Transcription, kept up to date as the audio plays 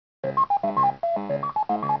We're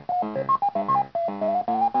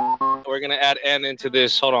gonna add N into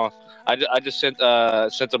this. Hold on. I just sent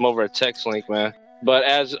them over a text link, man. But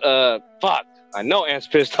as fuck, I know Ant's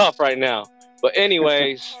pissed off right now. But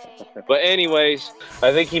anyways,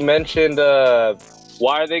 I think he mentioned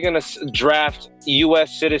why are they gonna draft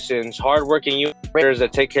U.S. citizens, hardworking U.S.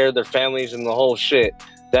 that take care of their families and the whole shit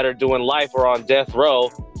that are doing life or on death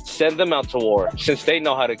row. Send them out to war since they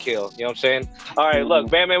know how to kill. You know what I'm saying? All right,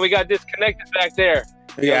 look, man, we got disconnected back there.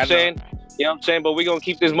 You know what I'm saying? You know what I'm saying? But we're going to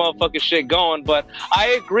keep this motherfucking shit going. But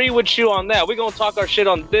I agree with you on that. We're going to talk our shit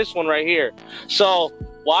on this one right here. So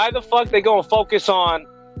why the fuck they going to focus on,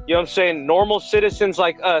 you know what I'm saying, normal citizens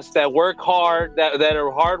like us that work hard, that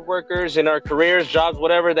are hard workers in our careers, jobs,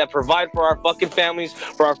 whatever, that provide for our fucking families,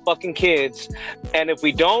 for our fucking kids. And if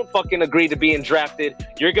we don't fucking agree to being drafted,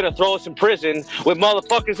 you're going to throw us in prison with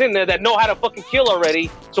motherfuckers in there that know how to fucking kill already.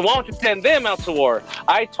 So why don't you send them out to war?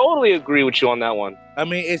 I totally agree with you on that one. I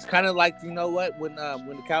mean, it's kind of like, you know what, when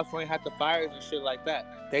the California had the fires and shit like that,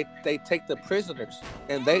 they take the prisoners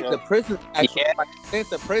and the prisoners actually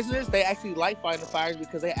the prisoners, they actually like fighting the fires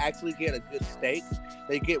because they actually get a good steak,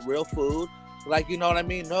 they get real food, like, you know what I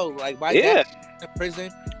mean? No, like my dad in prison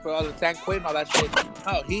for all the San Quentin and all that shit.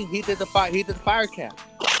 Oh, he did the fire camp.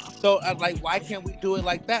 So I'm like, why can't we do it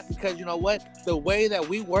like that? Because you know what? The way that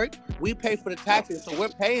we work, we pay for the taxes, so we're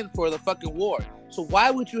paying for the fucking war. So why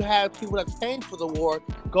would you have people that's paying for the war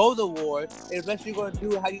go to the war unless you're going to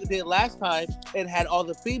do how you did last time and had all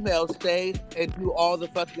the females stay and do all the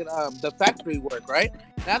fucking the factory work, right?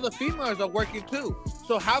 Now the females are working too.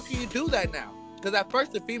 So how can you do that now? Because at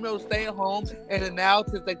first the females stay at home, and then now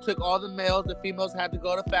since they took all the males, the females had to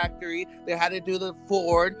go to factory. They had to do the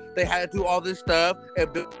Ford. They had to do all this stuff,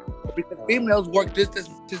 and because females work just as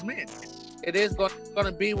much as men. It is going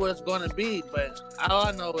to be what it's going to be, but all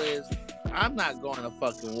I know is I'm not going to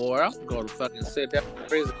fucking war. I'm going to fucking sit down in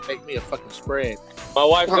prison and make me a fucking spread. My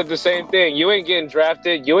wife said the same thing. You ain't getting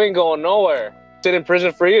drafted. You ain't going nowhere. Sit in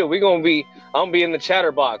prison for you. I'm going to be in the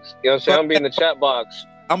chatterbox. You know what I'm saying? I'm going to be in the chat box.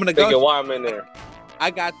 I'm going to go. Why I'm in there. I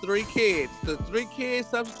got 3 kids. The 3 kids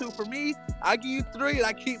substitute for me. I give you 3 and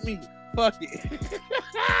I keep me. Fuck it.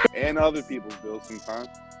 And other people's bills sometimes.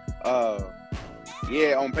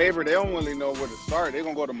 Yeah, on paper, they don't really know where to start. They're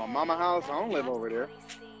going to go to my mama's house. I don't live over there.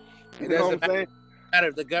 You know what I'm saying?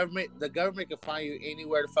 Matter. The government can find you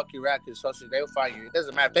anywhere the fuck you're at, because socially they'll find you. It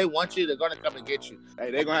doesn't matter. If they want you, they're gonna come and get you. Hey,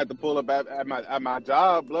 they're gonna have to pull up at my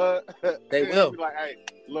job, blood. They will. Be like, hey,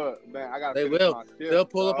 look, man, I gotta. They will. My shift, They'll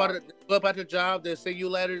pull up out your job. They'll send you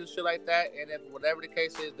letters and shit like that. And if whatever the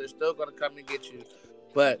case is, they're still gonna come and get you.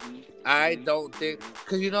 But I don't think,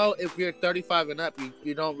 because you know, if you're 35 and up,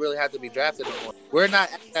 you don't really have to be drafted anymore. We're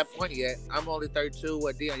not at that point yet. I'm only 32.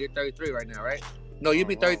 What, Dion? You're 33 right now, right? No, you'd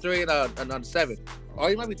be 33 and on 7. Oh,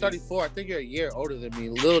 you might be 34. I think you're a year older than me.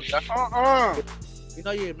 Little. You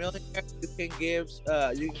know, you're a millionaire. You can give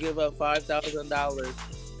up $5,000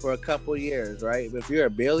 for a couple years, right? But if you're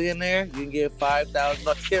a billionaire, you can give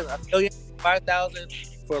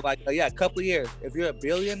 $5,000 for like a couple years. If you're a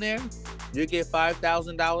billionaire, you get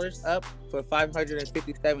 $5,000 up for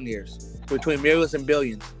 557 years. Between millions and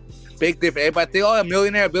billions, big difference. Everybody think, oh, a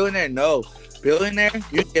billionaire. No. Billionaire,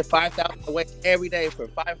 you get 5,000 away every day for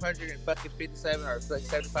 557 or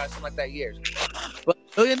 75, something like that years. But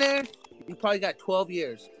billionaire, you probably got 12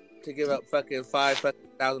 years to give up fucking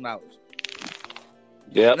 $5,000.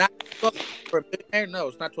 Yeah. For a billionaire, no,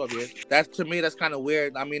 it's not 12 years. To me, that's kind of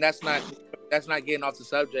weird. I mean, that's not getting off the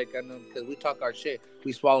subject. I know, because we talk our shit,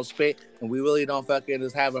 we swallow spit, and we really don't fucking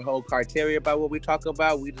just have a whole criteria about what we talk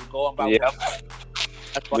about. We just go on about.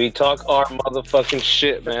 We talk our motherfucking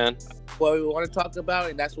shit, man. What we want to talk about,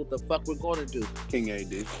 and that's what the fuck we're going to do. King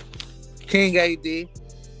AD.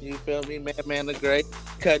 You feel me? Man the Great.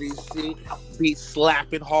 Cuddy C. Beat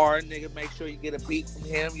slapping hard, nigga. Make sure you get a beat from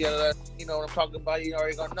him. You know what I'm talking about. You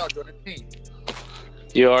already gonna know. Join the team.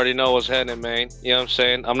 You already know what's happening, man. You know what I'm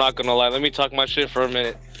saying? I'm not gonna lie. Let me talk my shit for a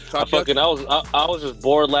minute. I was just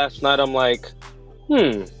bored last night. I'm like,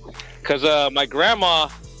 because my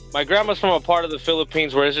grandma's from a part of the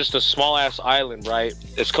Philippines where it's just a small ass island, right?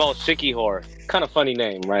 It's called Siquijor. Kind of funny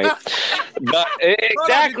name, right? But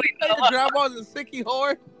exactly. Your grandma's a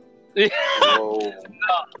Siquijor? No.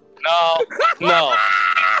 Whoa.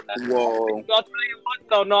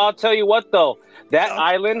 I'll tell you what though. That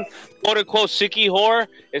island, quote unquote Siquijor,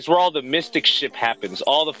 is where all the mystic shit happens.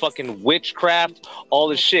 All the fucking witchcraft, all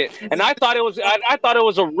the shit. And I thought it was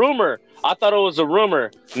a rumor.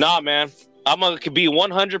 Nah, man. I'm gonna be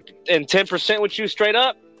 110% with you straight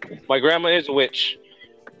up. My grandma is a witch.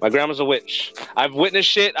 My grandma's a witch. I've witnessed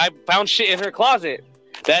shit. I found shit in her closet.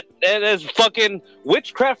 That is fucking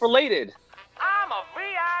witchcraft related. I'm a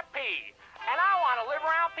VIP, and I want to live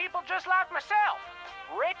around people just like myself,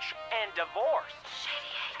 rich and divorced.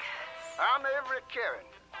 Shady Acres. I'm Everett Karen.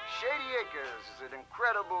 Shady Acres is an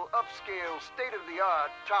incredible, upscale,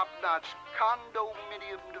 state-of-the-art, top-notch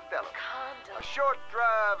condominium development. A short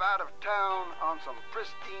drive out of town on some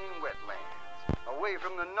pristine wetlands, away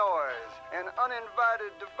from the noise and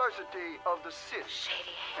uninvited diversity of the city. Shady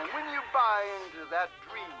Acres. And when you buy into that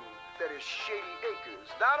dream that is Shady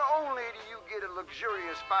Acres, not only do you get a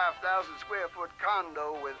luxurious 5,000 square foot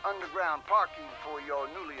condo with underground parking for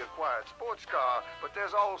your newly acquired sports car, but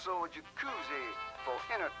there's also a jacuzzi for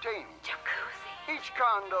entertaining. Jacuzzi. Each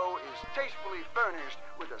condo is tastefully furnished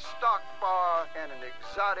with a stock bar and an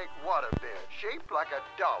exotic waterbed shaped like a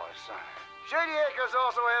dollar sign. Shady Acres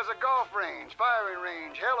also has a golf range, firing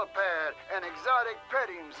range, helipad, and exotic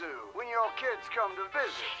petting zoo. When your kids come to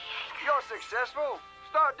visit, you're successful.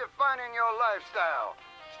 Start defining your lifestyle.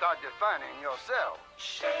 Start defining yourself.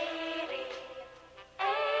 Shady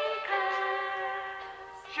Acres.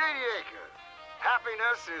 Shady Acres.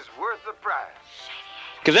 Happiness is worth the price.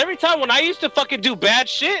 Because every time when I used to fucking do bad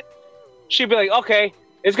shit, she'd be like, okay,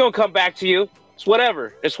 it's going to come back to you. It's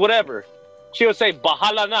whatever. It's whatever. She would say,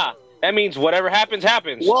 bahala na. That means whatever happens,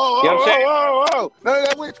 happens. Whoa, You know what I'm saying? whoa. None of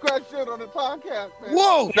that witchcraft shit on the podcast, man.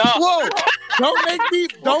 Whoa, No. whoa! Don't make me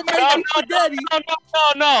spaghetti.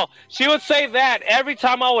 No. She would say that every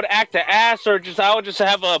time I would act an ass or I would just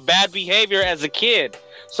have a bad behavior as a kid.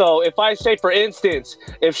 So if I say, for instance,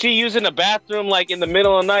 if she using the bathroom like in the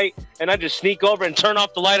middle of the night and I just sneak over and turn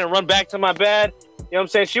off the light and run back to my bed, you know what I'm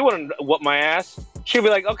saying? She wouldn't whoop my ass. She'd be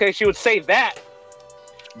like, okay, she would say that.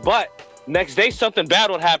 But next day something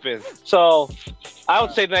bad would happen. So I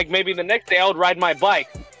would say like maybe the next day I would ride my bike.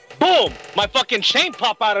 Boom! My fucking chain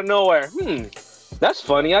pop out of nowhere. That's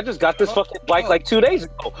funny. I just got this fucking bike like 2 days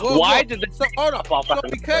ago. Why did the chain hold on. pop out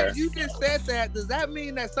of Because nowhere? you just said that, does that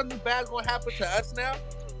mean that something bad's gonna happen to us now?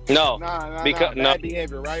 No. Nah. Because Bad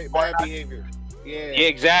behavior, right? Bad behavior. Yeah. Yeah,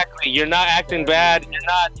 exactly. You're not acting bad.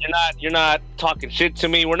 You're not talking shit to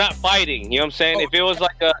me. We're not fighting. You know what I'm saying? If it was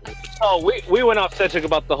like we went off subject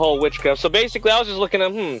about the whole witchcraft. So basically I was just looking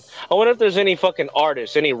at, I wonder if there's any fucking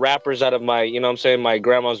artists, any rappers out of my, you know what I'm saying, my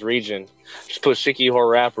grandma's region. Just put Sicky Horror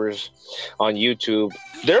rappers on YouTube.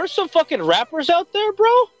 There are some fucking rappers out there,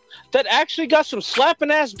 bro, that actually got some slapping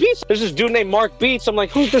ass beats. There's this dude named Mark Beats. I'm like,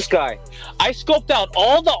 who's this guy? I scoped out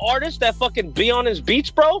all the artists that fucking be on his beats,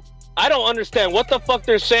 bro. I don't understand what the fuck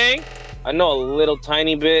they're saying. I know a little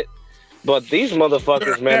tiny bit, but these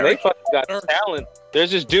motherfuckers, man, they fucking got talent.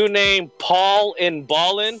 There's this dude named Paul in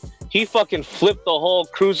Ballin'. He fucking flipped the whole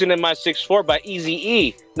Cruising in My 6'4" by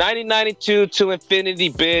Eazy-E. 1992 to infinity,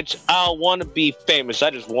 bitch. I don't want to be famous. I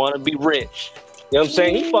just want to be rich. You know what I'm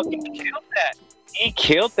saying? He fucking killed that. He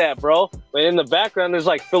killed that, bro. But in the background, there's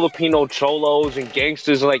like Filipino cholos and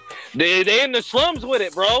gangsters. Like, they in the slums with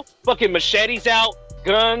it, bro. Fucking machetes out.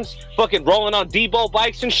 Guns, fucking rolling on Debo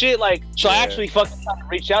bikes and shit. Like, so I actually fucking tried to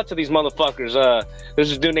reach out to these motherfuckers. There's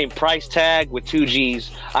this dude named Price Tag with 2 G's.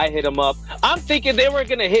 I hit him up. I'm thinking they were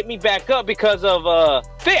gonna hit me back up because of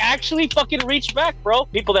they actually fucking reached back, bro.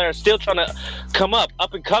 People that are still trying to come up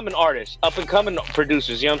and coming artists, up and coming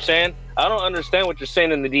producers. You know what I'm saying? I don't understand what you're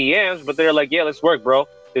saying in the DMs, but they're like, yeah, let's work, bro.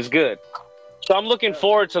 It's good. So I'm looking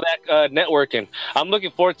forward to that networking. I'm looking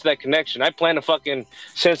forward to that connection. I plan to fucking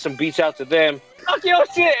send some beats out to them. Talk your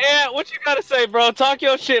shit, Ant. What you gotta say, bro? Talk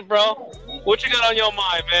your shit, bro. What you got on your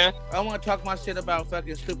mind, man? I want to talk my shit about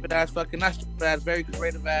fucking stupid ass, fucking not stupid ass, very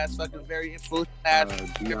creative ass, fucking very influential ass.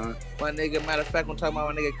 My nigga, matter of fact, I'm talking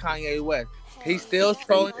about my nigga Kanye West. He's still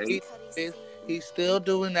trolling. He's still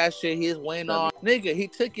doing that shit. He's weighing on. Nigga, he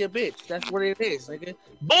took your bitch. That's what it is, nigga.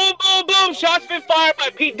 Boom, boom, boom. Shots been fired by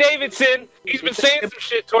Pete Davidson. He's been saying some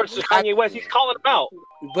shit towards Kanye West. He's calling him out.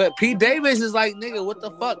 But Pete Davis is like, nigga, what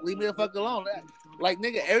the fuck? Leave me the fuck alone. Like,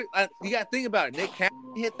 nigga, you gotta think about it. Nick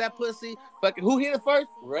Cannon hit that pussy. Fucking who hit it first?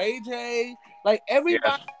 Ray J. Like,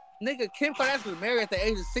 everybody. Yeah. Nigga, Kim Kardashian was married at the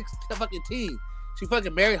age of 16. She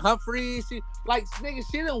fucking married Humphrey. She, like, nigga,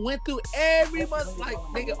 she done went through every month. Like,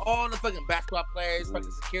 nigga, all the fucking basketball players,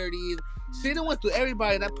 fucking securities. She done went through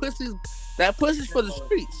everybody. That pussy's for the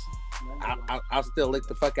streets. I'll still lick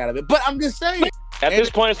the fuck out of it. But I'm just saying. At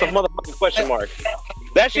this point, it's a motherfucking question mark.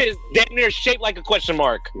 That shit is damn near shaped like a question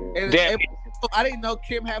mark. Damn. I didn't know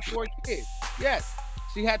Kim had 4 kids. Yes.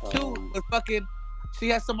 She had 2, but fucking, she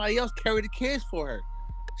had somebody else carry the kids for her.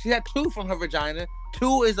 She had 2 from her vagina.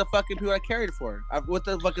 2 is the fucking people that carried it for her. What's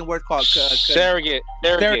the fucking word called? Surrogate.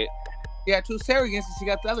 She had 2 surrogates, and she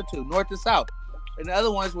got the other 2, north and south. And the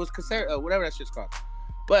other ones was whatever that shit's called.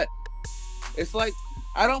 But it's like,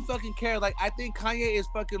 I don't fucking care. Like, I think Kanye is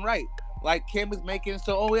fucking right. Like, Kim is making it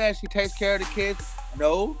so, oh yeah, she takes care of the kids.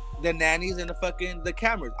 No, the nannies and the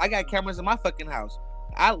cameras. I got cameras in my fucking house.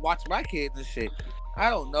 I watch my kids and shit. I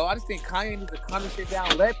don't know. I just think Kanye needs to calm this shit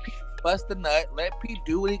down. Let Pete bust the nut. Let Pete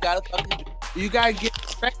do what he gotta fucking do. You gotta get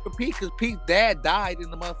respect for Pete because Pete's dad died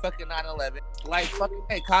in the motherfucking 9/11. Like, fucking,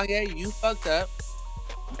 hey, Kanye, you fucked up.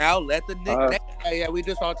 Now let the Nick. Yeah, we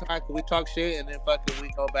just all time. We talk shit and then fucking we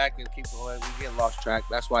go back and keep going. We get lost track.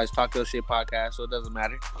 That's why it's Talk Your Shit podcast, so it doesn't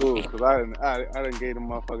matter. Cool, because I didn't gave them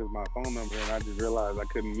motherfuckers my phone number and I just realized I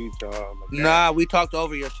couldn't mute y'all. Like, nah, we talked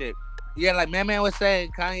over your shit. Yeah, like Man was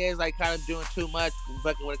saying, Kanye's like kind of doing too much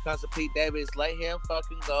fucking when it comes to Pete Davidson. Let him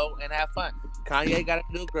fucking go and have fun. Kanye got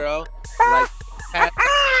a new girl. Like,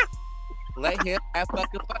 let him have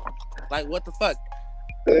fucking fun. Like, what the fuck?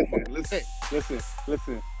 Listen.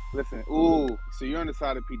 Ooh, so you're on the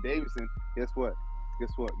side of Pete Davidson. Guess what?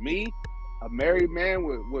 Me, a married man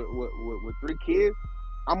with 3 kids.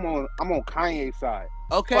 I'm on Kanye's side.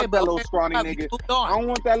 Okay, fuck but that little scrawny nigga. I don't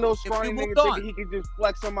want that little scrawny nigga thinking he can just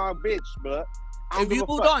flex on my bitch, but if you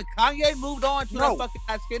moved on, Kanye moved on to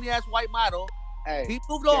that skinny ass white model. Hey, he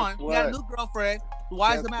moved on. He got a new girlfriend.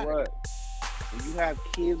 Why does it matter? What? When you have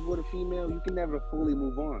kids with a female, you can never fully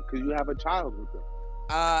move on because you have a child with them.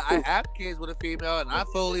 I have kids with a female, and I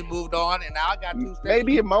fully moved on, and now I got 2 steps.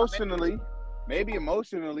 Maybe emotionally,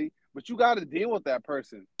 but you got to deal with that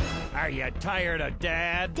person. Are you tired of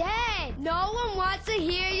Dad? Dad, no one wants to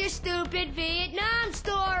hear your stupid Vietnam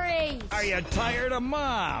stories. Are you tired of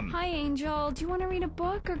Mom? Hi, Angel. Do you want to read a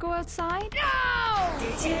book or go outside? No!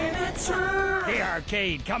 The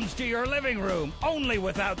arcade comes to your living room, only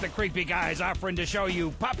without the creepy guys offering to show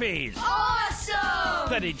you puppies. Awesome!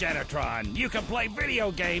 The Degenitron. You can play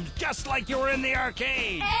video games just like you were in the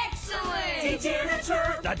arcade. Excellent!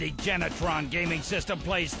 The Degenitron gaming system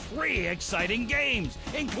plays 3 exciting games,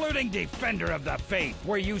 including Defender of the Faith,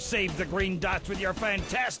 where you save the green dots with your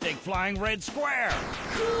fantastic flying red square.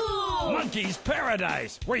 Cool! Monkey's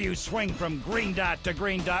Paradise, where you swing from green dot to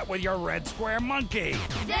green dot with your red square monkey.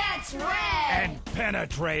 That's rad! And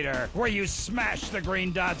Penetrator, where you smash the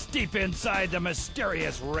green dots deep inside the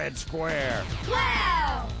mysterious red square.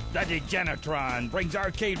 Wow! The Degenitron brings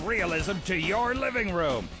arcade realism to your living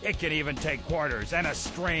room. It can even take quarters, and a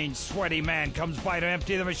strange, sweaty man comes by to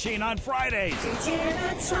empty the machine on Fridays.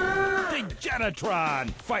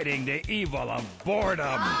 Degenitron, fighting the evil of boredom.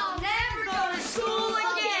 I'll never go to school again!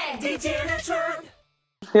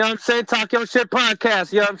 You know what I'm saying? Talk Your Shit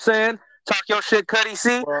podcast. You know what I'm saying? Talk Your Shit, Cuddy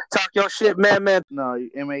C. Talk Your Shit, man. No,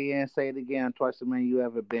 MAN, say it again. Twice the man you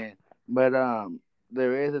ever been. But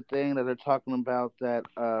there is a thing that they're talking about that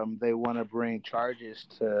they want to bring charges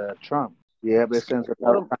to Trump. Yeah, but since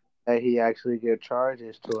that he actually get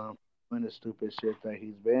charges to him doing the stupid shit that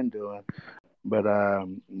he's been doing. But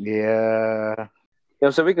yeah. You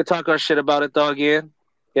know, so we could talk our shit about it, though, again.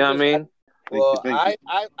 You know what I mean? Well,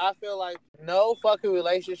 I feel like no fucking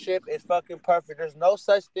relationship is fucking perfect. There's no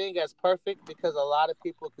such thing as perfect because a lot of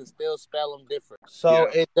people can still spell them different. So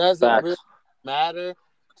it doesn't really matter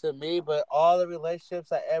to me, but all the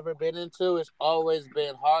relationships I ever been into, it's always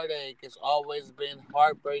been heartache. It's always been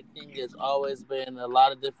heartbreaking. It's always been a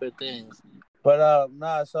lot of different things.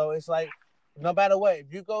 But so it's like, no matter what, if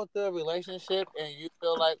you go through a relationship and you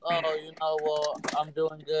feel like, oh, you know, well, I'm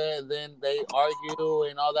doing good, and then they argue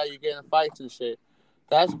and all that, you get in fights and shit,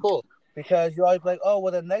 that's cool. Because you always like, oh,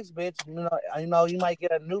 well, the next bitch, you know, you might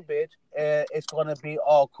get a new bitch, and it's going to be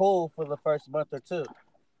all cool for the first month or 2.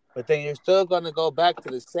 But then you're still going to go back to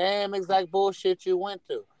the same exact bullshit you went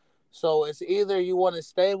through. So it's either you want to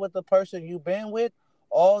stay with the person you've been with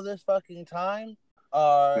all this fucking time,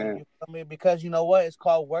 or you feel me? Because you know what? It's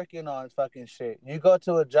called working on fucking shit. You go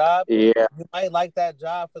to a job, you might like that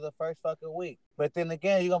job for the first fucking week. But then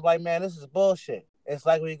again, you're going to be like, man, this is bullshit. It's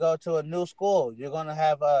like when you go to a new school, you're going to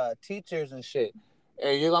have teachers and shit.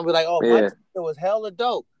 And you're going to be like, oh, my teacher was hella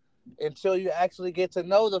dope until you actually get to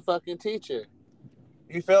know the fucking teacher.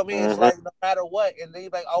 You feel me? It's like no matter what. And then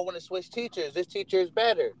you're like, I want to switch teachers. This teacher is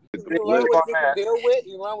better. You learn what you can deal with.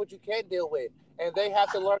 You learn what you can't deal with. And they have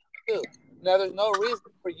to learn too. Now, there's no reason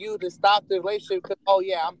for you to stop the relationship because, oh,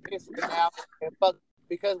 yeah, I'm pissed now. And fuck,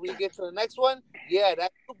 because when you get to the next one, yeah,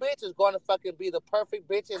 that new bitch is going to fucking be the perfect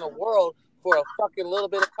bitch in the world for a fucking little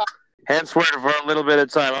bit of time. Henceforth, for a little bit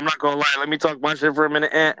of time. I'm not going to lie. Let me talk my shit for a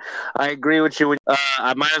minute, Ant. I agree with you.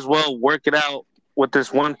 I might as well work it out with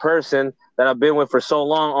this one person that I've been with for so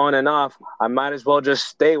long on and off. I might as well just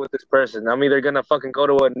stay with this person. I'm either going to fucking go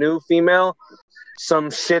to a new female,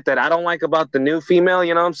 some shit that I don't like about the new female,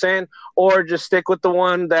 you know what I'm saying? Or just stick with the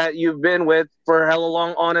one that you've been with for hella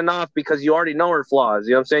long on and off because you already know her flaws.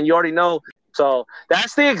 You know what I'm saying? You already know So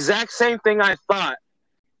that's the exact same thing I thought.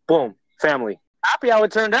 Boom, family. Happy how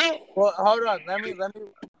it turned out. Well, hold on. Let me.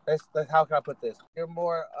 How can I put this? You're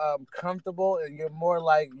more comfortable, and you're more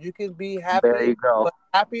like you can be happy. There you go. But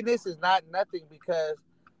happiness is not nothing because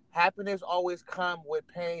happiness always comes with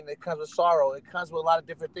pain. It comes with sorrow. It comes with a lot of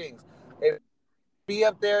different things. Be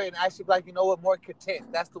up there and actually like, you know what? More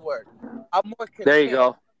content. That's the word. I'm more content. There you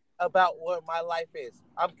go. About what my life is.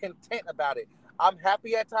 I'm content about it. I'm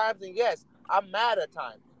happy at times, and yes, I'm mad at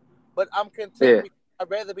times. But I'm content. Yeah. Because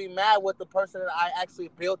I'd rather be mad with the person that I actually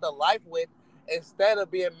built a life with instead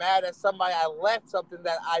of being mad at somebody I left something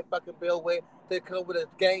that I fucking built with to come with a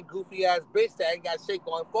gang goofy ass bitch that ain't got shit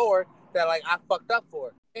going forward that like I fucked up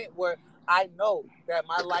for. Where I know that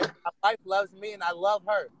my life loves me and I love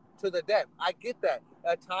her to the death. I get that.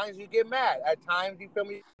 At times you get mad. At times you feel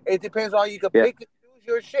me. It depends on you can pick and choose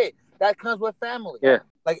your shit. That comes with family. Yeah.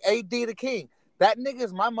 Like AD the King. That nigga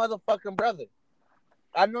is my motherfucking brother.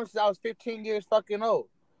 I know since I was 15 years fucking old.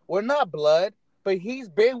 We're not blood, but he's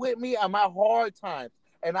been with me at my hard times.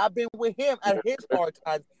 And I've been with him at his hard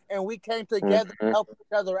times. And we came together to help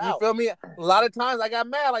each other out. You feel me? A lot of times I got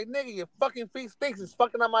mad, like, nigga, your fucking feet stinks. It's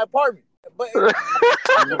fucking on my apartment. But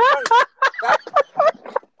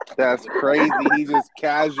that's crazy. He just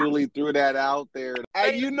casually threw that out there.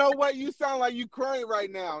 Hey, you know what? You sound like you crying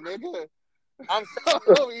right now, nigga. I'm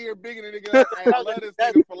over here bigging a nigga up. Hey, I love this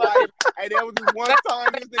nigga for life. Hey, there was this one time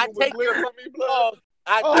this nigga was lit from me, blood.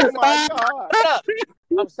 Oh my God.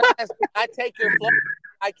 I'm saying, I take your flaws.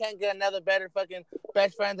 I can't get another better fucking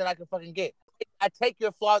best friend than I can fucking get. I take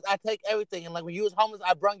your flaws. I take everything. And like when you was homeless,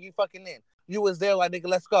 I brung you fucking in. You was there like, nigga,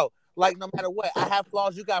 let's go. Like no matter what, I have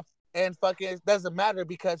flaws. You got, and fucking it doesn't matter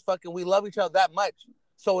because fucking we love each other that much.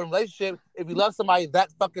 So in a relationship, if you love somebody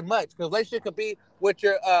that fucking much, because relationship could be with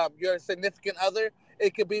your significant other,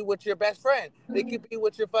 it could be with your best friend, it could be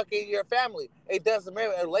with your family. It doesn't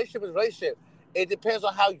matter. A relationship is a relationship. It depends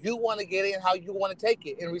on how you want to get it and how you want to take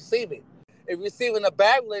it and receive it. If you're receiving a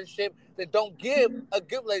bad relationship, then don't give a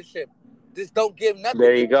good relationship. Just don't give nothing.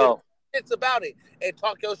 There you go. Shit's about it and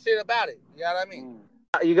talk your shit about it. You know what I mean?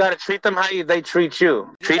 You got to treat them how they treat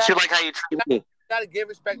you. Treat you like how you treat me. You got to give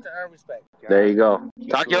respect to earn respect. There you go.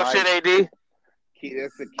 Talk your shit, AD.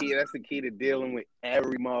 That's the key. That's the key to dealing with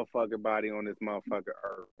every motherfucking body on this motherfucking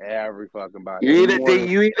earth. Every fucking body. You either deal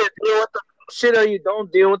with the bullshit or you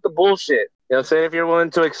don't deal with the bullshit. You know what I'm saying? If you're willing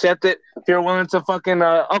to accept it, if you're willing to fucking,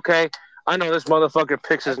 okay, I know this motherfucker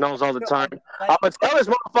picks his nose all the time. I'm going to tell this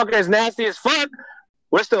motherfucker is nasty as fuck.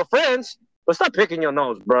 We're still friends, but stop picking your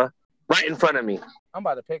nose, bruh. Right in front of me. I'm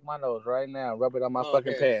about to pick my nose right now, rub it on my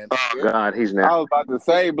fucking pants. Oh, God, he's nasty. I was about to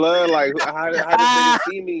say, blood, like, how did niggas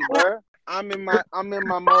see me, bruh? I'm in my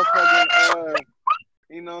motherfucking,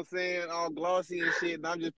 you know what I'm saying, all glossy and shit, and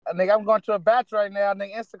I'm just... Nigga, I'm going to a batch right now,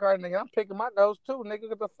 nigga, Instacart, nigga, I'm picking my nose too, nigga,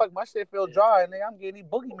 what the fuck, my shit feel dry, nigga, I'm getting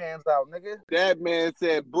these boogeymans out, nigga. That man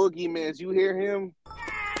said boogeymans, you hear him?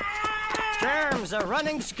 Germs are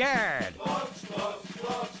running scared.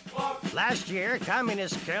 Last year,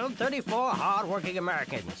 communists killed 34 hard-working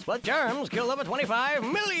Americans, but germs killed over 25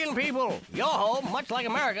 million people. Your home, much like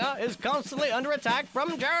America, is constantly under attack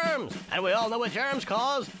from germs. And we all know what germs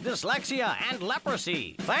cause: dyslexia and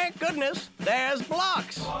leprosy. Thank goodness, there's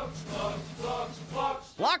Blocks.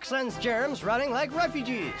 Blocks sends germs running like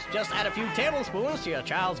refugees. Just add a few tablespoons to your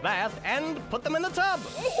child's bath and put them in the tub.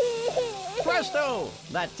 Presto!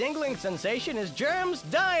 That tingling sensation is germs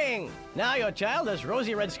dying. Now your child has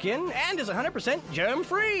rosy red skin and is 100%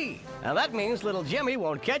 germ-free. Now that means little Jimmy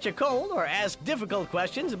won't catch a cold or ask difficult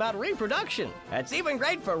questions about reproduction. It's even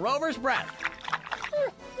great for Rover's breath.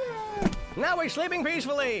 Now we're sleeping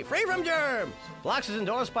peacefully, free from germs. Blocks is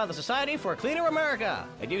endorsed by the Society for a Cleaner America.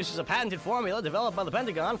 It uses a patented formula developed by the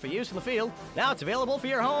Pentagon for use in the field. Now it's available for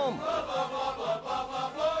your home.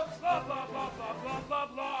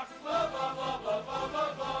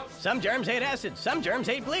 Some germs hate acid, some germs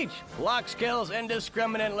hate bleach. Blocks kills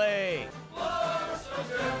indiscriminately.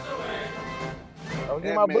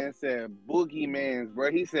 That man said boogeymans, bro.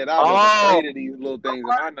 He said I was afraid of these little things in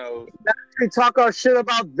my nose. We talk our shit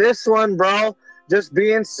about this one, bro. Just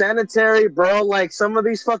being sanitary, bro. Like some of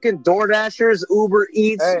these fucking DoorDashers, Uber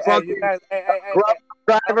Eats,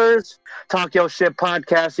 drivers. Talk Your Shit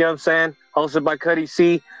podcast, you know what I'm saying? Hosted by Cuddy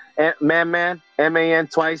C. And Man, M-A-N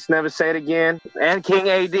twice, never say it again. And King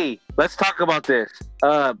AD. Let's talk about this.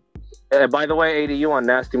 By the way, AD, you on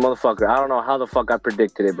nasty motherfucker. I don't know how the fuck I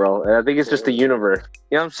predicted it, bro. I think it's just the universe.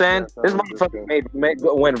 You know what I'm saying? This motherfucker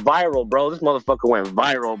went viral, bro. This motherfucker went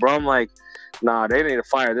viral, bro. I'm like, nah, they need to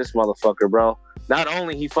fire this motherfucker, bro. Not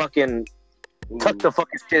only he fucking tucked the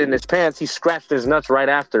fucking shit in his pants, he scratched his nuts right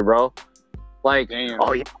after, bro. Like, damn.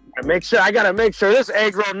 Oh, yeah, I gotta make sure this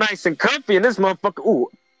egg roll nice and comfy, and this motherfucker. Ooh,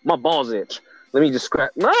 my balls itch. Let me just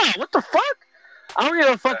scratch. No, what the fuck? I don't give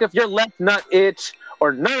a fuck if your left nut itch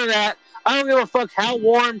or none of that. I don't give a fuck how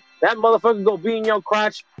warm that motherfucker go be in your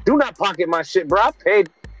crotch. Do not pocket my shit, bro. I paid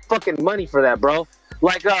fucking money for that, bro.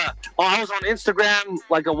 Like, I was on Instagram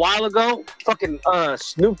like a while ago. Fucking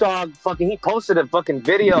Snoop Dogg, he posted a fucking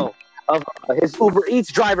video of his Uber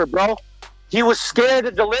Eats driver, bro. He was scared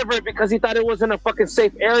to deliver it because he thought it wasn't a fucking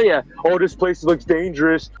safe area. Oh, this place looks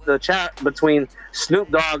dangerous. The chat between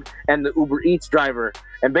Snoop Dogg and the Uber Eats driver.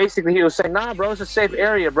 And basically he was saying, nah, bro, it's a safe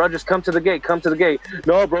area, bro. Just come to the gate.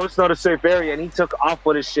 No, bro, it's not a safe area. And he took off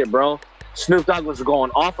with his shit, bro. Snoop Dogg was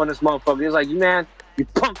going off on this motherfucker. He was like, man, you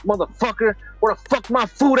punk motherfucker. Where the fuck my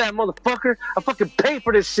food at, motherfucker? I fucking pay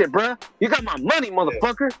for this shit, bruh. You got my money,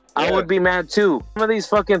 motherfucker. Yeah. I would be mad too. Some of these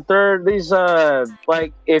fucking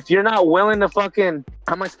like, if you're not willing to fucking,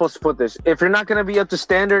 how am I supposed to put this? If you're not gonna be up to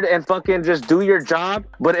standard and fucking just do your job,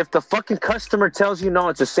 but if the fucking customer tells you, no,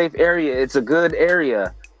 it's a safe area, it's a good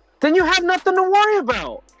area, then you have nothing to worry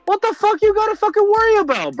about. What the fuck you gotta fucking worry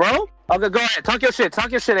about, bro? Okay, go ahead. Talk your shit,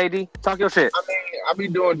 AD. Talk your shit. I mean, I be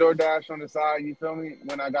doing DoorDash on the side, you feel me?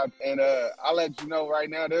 I'll let you know right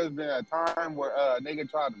now, there's been a time where a nigga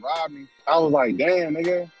tried to rob me. I was like, damn,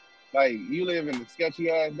 nigga. Like, you live in a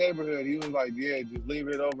sketchy-ass neighborhood. He was like, yeah, just leave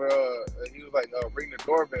it over. He was like, ring the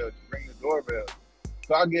doorbell. Just ring the doorbell.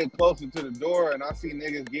 So I get closer to the door, and I see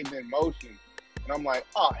niggas getting in motion. And I'm like,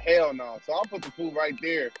 oh, hell no. So I put the food right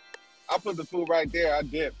there. I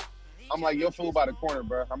dip. I'm like, your food by the corner,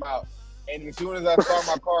 bro. I'm out. And as soon as I start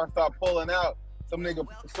my car and start pulling out, some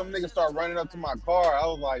nigga start running up to my car. I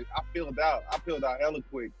was like, I peeled out hella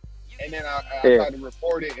quick. And then I tried to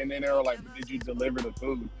report it, and then they were like, did you deliver the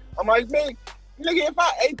food? I'm like, man, nigga, if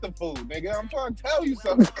I ate the food, nigga, I'm trying to tell you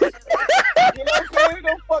something. You know what I'm saying? It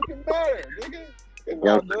don't fucking matter, nigga. It's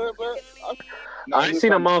all good, but I ain't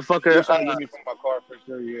seen a motherfucker. Trying to get me from my car for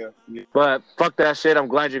sure, yeah. But fuck that shit. I'm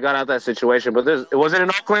glad you got out that situation. But was it in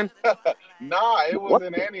Oakland? Nah, it was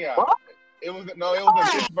in Antioch. What? It was in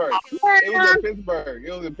Pittsburgh.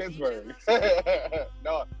 It was in Pittsburgh.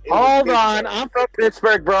 No. Hold on, I'm from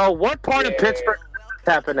Pittsburgh, bro. What part of Pittsburgh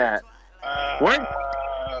happened at? By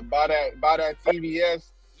that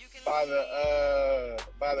CVS, by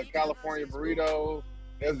the California burrito.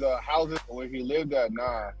 There's a house where he lived at.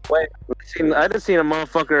 Nah. Wait, I just seen a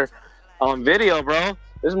motherfucker on video, bro.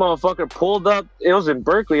 This motherfucker pulled up. It was in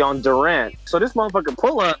Berkeley on Durant. So this motherfucker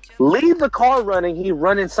pull up, leave the car running. He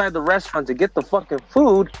run inside the restaurant to get the fucking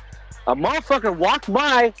food. A motherfucker walked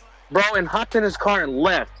by, bro, and hopped in his car and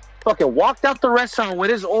left. Fucking walked out the restaurant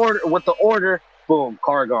with the order. Boom,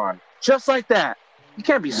 car gone. Just like that. You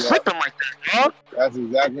can't be slipping like that, bro. That's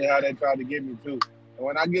exactly how they tried to get me too. And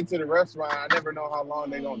when I get to the restaurant, I never know how long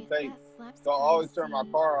they're gonna take. So I always turn my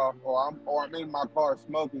car off, or I'm in my car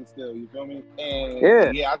smoking still. You feel me? And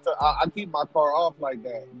I keep my car off like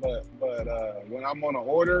that. But when I'm on an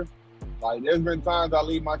order, like there's been times I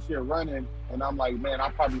leave my shit running, and I'm like, man, I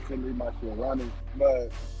probably shouldn't leave my shit running.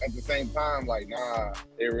 But at the same time, like, nah,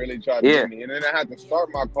 they really tried to get me. And then I had to start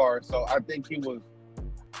my car, so I think I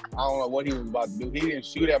don't know what he was about to do. He didn't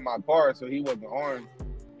shoot at my car, so he wasn't armed.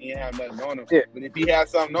 He didn't have nothing on him. Yeah. But if he had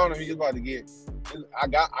something on him, he was about to get.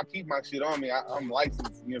 I keep my shit on me. I'm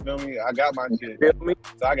licensed. You feel me? I got my shit,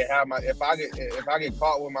 so I can have my. If I get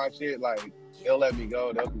caught with my shit, like they'll let me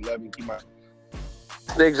go. They'll let me keep my.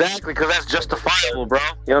 Exactly, because that's justifiable, bro. You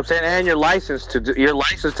know what I'm saying? And you're licensed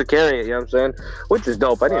to carry it. You know what I'm saying? Which is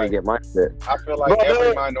dope. I need to get my shit. I feel like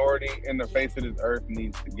every minority in the face of this earth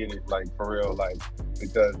needs to get it, like for real, like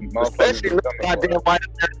because especially in goddamn white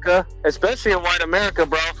America, especially in white America,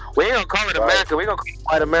 bro. We ain't gonna call it America. We gonna call it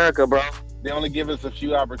white America, bro. They only give us a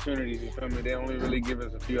few opportunities. You feel me? They only really give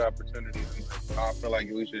us a few opportunities. So I feel like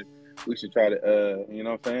we should try to, you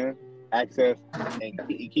know what I'm saying? Access and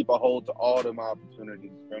keep a hold to all them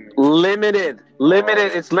opportunities. Limited.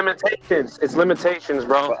 It's limitations,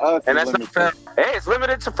 bro. And that's not fair. Hey, it's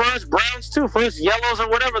limited for us browns too, for us yellows or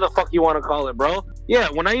whatever the fuck you want to call it, bro. Yeah,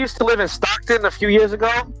 when I used to live in Stockton a few years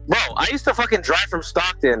ago, bro, I used to fucking drive from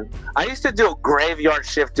Stockton. I used to do a graveyard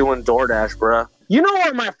shift doing DoorDash, bro. You know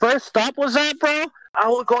where my first stop was at, bro? I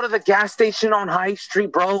would go to the gas station on High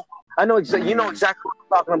Street, bro. I know you know exactly what I'm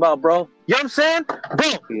talking about, bro. You know what I'm saying? Bro,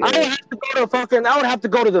 yeah. I would have to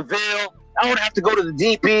go to the Ville. I would have to go to the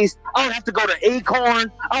Deep East. I would have to go to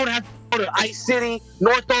Acorn. I would have to go to Ice City,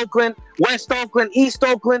 North Oakland, West Oakland, East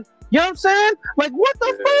Oakland. You know what I'm saying? Like, what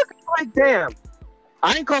the fuck? Like, damn.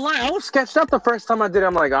 I ain't gonna lie. I was sketched up the first time I did it.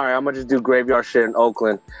 I'm like, all right, I'm gonna just do graveyard shit in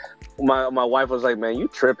Oakland. My wife was like, man, you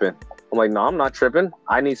tripping. I'm like, no, I'm not tripping.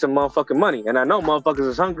 I need some motherfucking money. And I know motherfuckers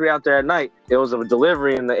is hungry out there at night. It was a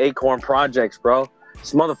delivery in the Acorn Projects, bro.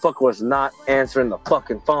 This motherfucker was not answering the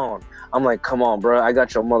fucking phone. I'm like, come on, bro. I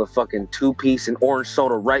got your motherfucking 2-piece and orange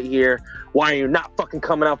soda right here. Why are you not fucking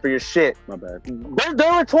coming out for your shit? My bad.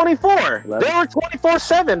 They were 24. They were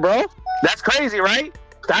 24/7, bro. That's crazy, right?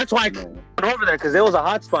 That's why I went over there, because it was a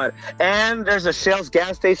hot spot. And there's a Shell's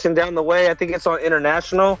gas station down the way. I think it's on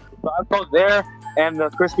International. So I go there and the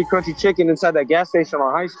crispy crunchy chicken inside that gas station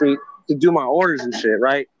on High Street to do my orders and shit,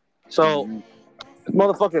 right? So this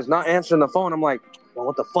motherfucker's not answering the phone. I'm like, well,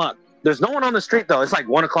 what the fuck? There's no one on the street, though. It's like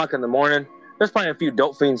 1 o'clock in the morning. There's probably a few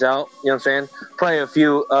dope fiends out, you know what I'm saying? Probably a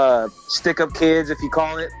few stick-up kids, if you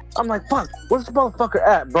call it. I'm like, fuck, where's the motherfucker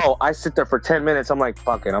at? Bro, I sit there for 10 minutes. I'm like,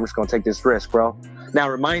 fuck it, I'm just going to take this risk, bro. Now,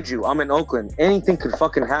 remind you, I'm in Oakland. Anything could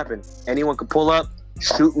fucking happen. Anyone could pull up,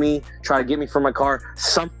 shoot me, try to get me from my car,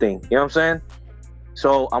 something. You know what I'm saying?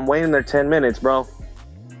 So I'm waiting there 10 minutes, bro.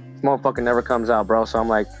 This motherfucker never comes out, bro. So I'm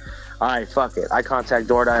like, all right, fuck it. I contact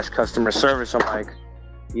DoorDash customer service. I'm like,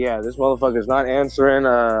 yeah, this motherfucker's not answering.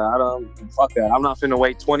 Fuck that. I'm not finna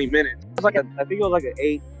wait 20 minutes. It was like I think it was like an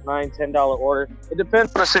 $8, $9, $10 order. It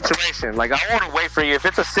depends on the situation. Like, I want to wait for you. If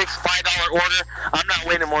it's a $6, $5 order, I'm not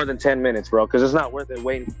waiting more than 10 minutes, bro, because it's not worth it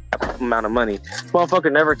waiting that amount of money. This motherfucker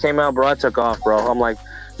never came out, bro. I took off, bro. I'm like,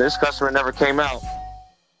 this customer never came out.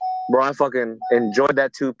 Bro, I fucking enjoyed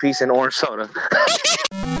that 2-piece and orange soda.